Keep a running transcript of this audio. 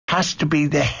has to be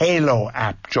the Hailo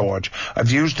app, George. I've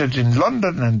used it in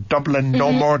London and Dublin.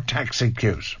 No more taxi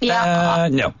queues. Yeah.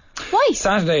 No. Why?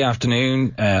 Saturday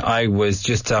afternoon, I was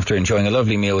just after enjoying a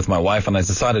lovely meal with my wife, and I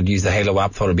decided to use the Hailo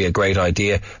app. Thought it'd be a great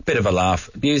idea. Bit of a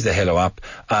laugh. Used the Hailo app,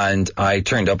 and I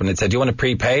turned up and it said, "Do you want to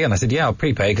prepay?" And I said, "Yeah, I'll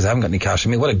prepay because I haven't got any cash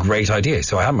on me." What a great idea!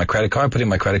 So I have my credit card, put in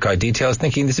my credit card details,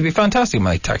 thinking this would be fantastic.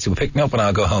 My taxi will pick me up and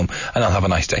I'll go home and I'll have a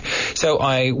nice day. So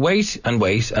I wait, and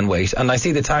I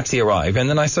see the taxi arrive, and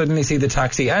then I suddenly see the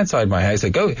taxi outside my house. I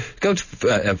go to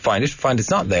find it's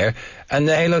not there, and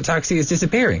the Hailo taxi is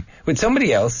disappearing with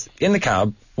somebody else in the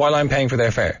cab while I'm paying for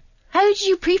their fare. How did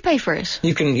you prepay for it?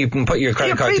 You can put your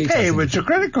credit card details. You prepay with your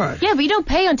credit card. Yeah, but you don't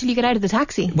pay until you get out of the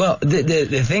taxi. Well,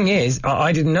 the thing is,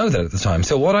 I didn't know that at the time.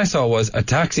 So what I saw was a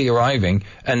taxi arriving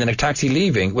and then a taxi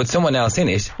leaving with someone else in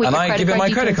it, With and your I credit give him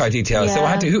card my credit card details. Yeah. So I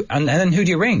had to, and then who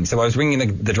do you ring? So I was ringing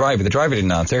the driver. The driver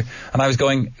didn't answer, and I was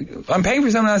going, I'm paying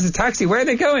for someone else's taxi. Where are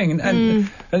they going?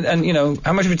 And you know,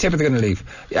 how much of a tip are they going to leave?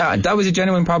 Yeah, that was a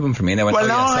genuine problem for me. And I went,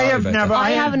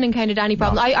 I haven't encountered any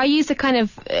problem. I use it kind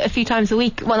of a few times a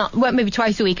week. Well, maybe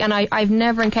twice a week. And I've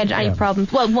never encountered any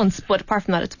problems. Well, once, but apart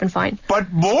from that, it's been fine.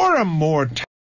 But more and more